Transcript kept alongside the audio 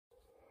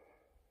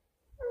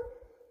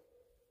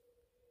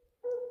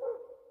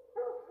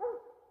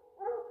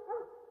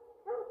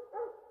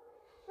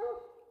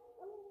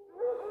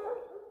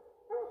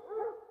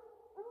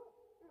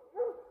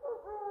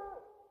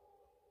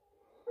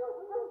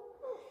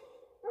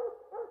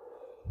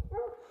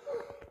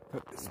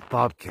This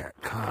bobcat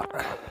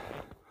caught.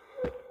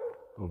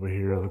 Over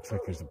here, it looks like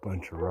there's a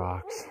bunch of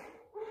rocks.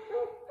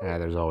 Yeah,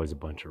 there's always a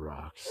bunch of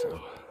rocks, so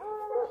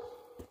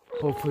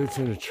hopefully it's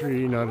in a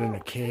tree, not in a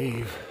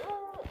cave.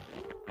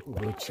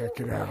 We'll go check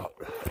it out.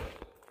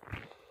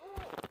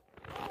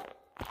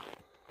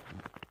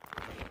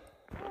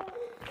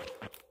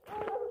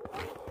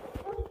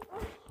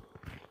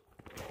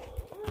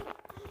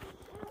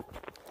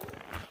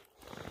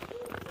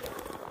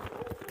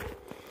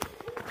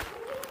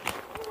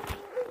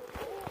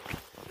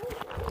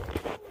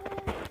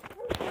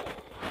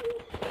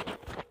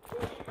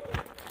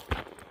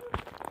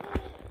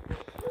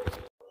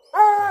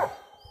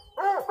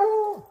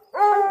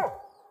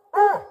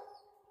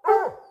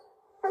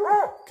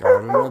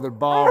 Got another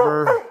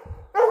bobber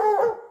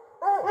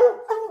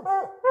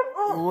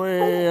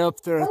way up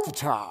there at the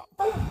top.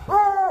 I'll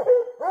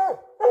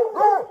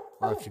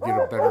have to get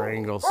a better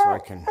angle so I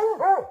can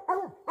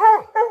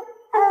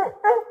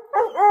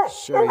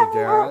show you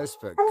guys,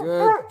 but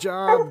good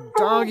job,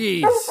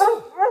 doggies.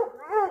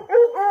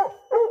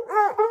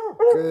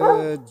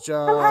 Good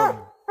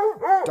job,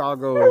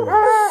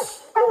 doggos.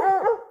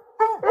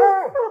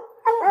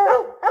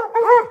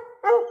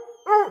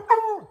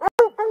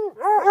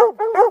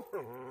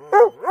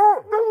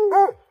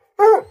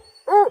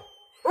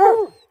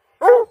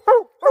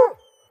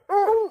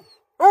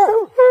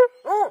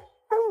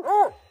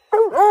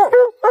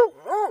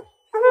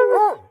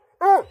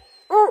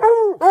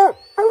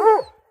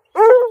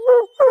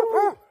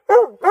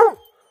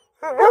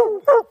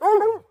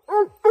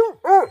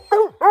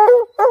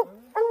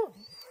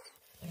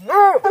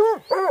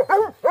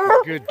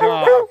 Good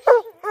dogs.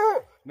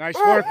 Nice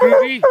work,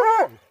 Ruby.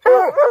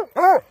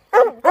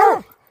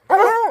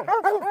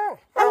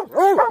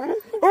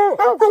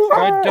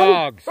 Good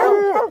dogs.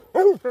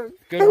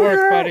 Good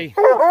work, buddy.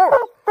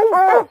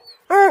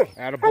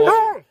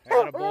 Attaboy.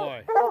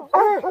 Attaboy.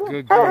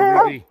 Good girl,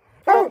 Ruby.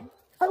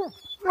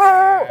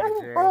 Atta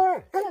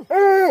girl.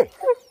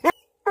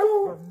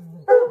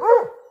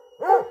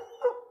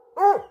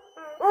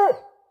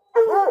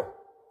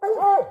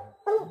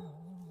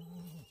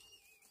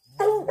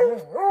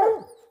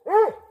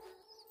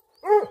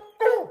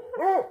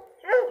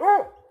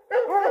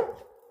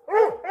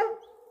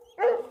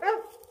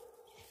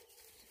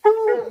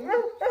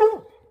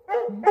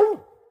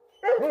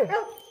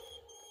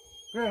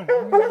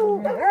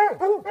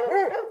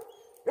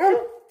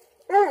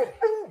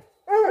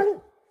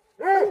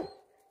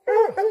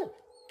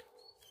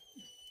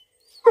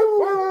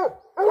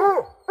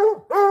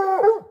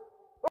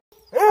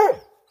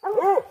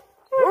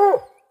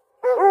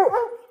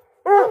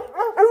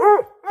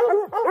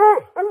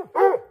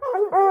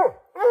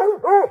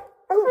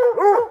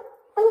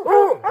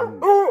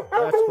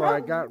 That's why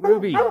I got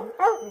Ruby.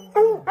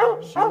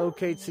 She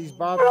locates these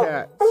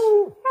bobcats.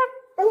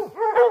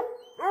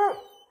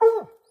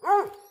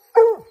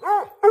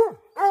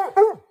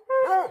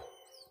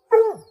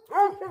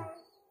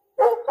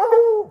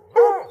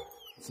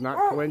 It's not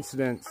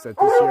coincidence that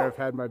this year I've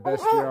had my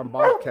best year on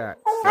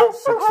bobcats.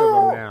 That's 6 of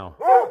them now.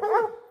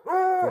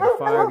 For the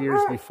 5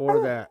 years before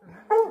that,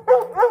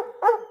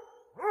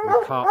 we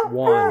caught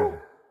one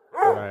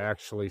that I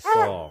actually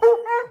saw.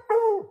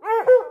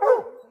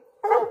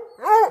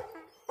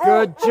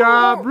 Good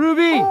job,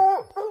 Ruby!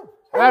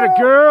 Atta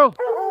girl!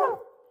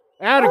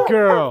 Atta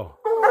girl!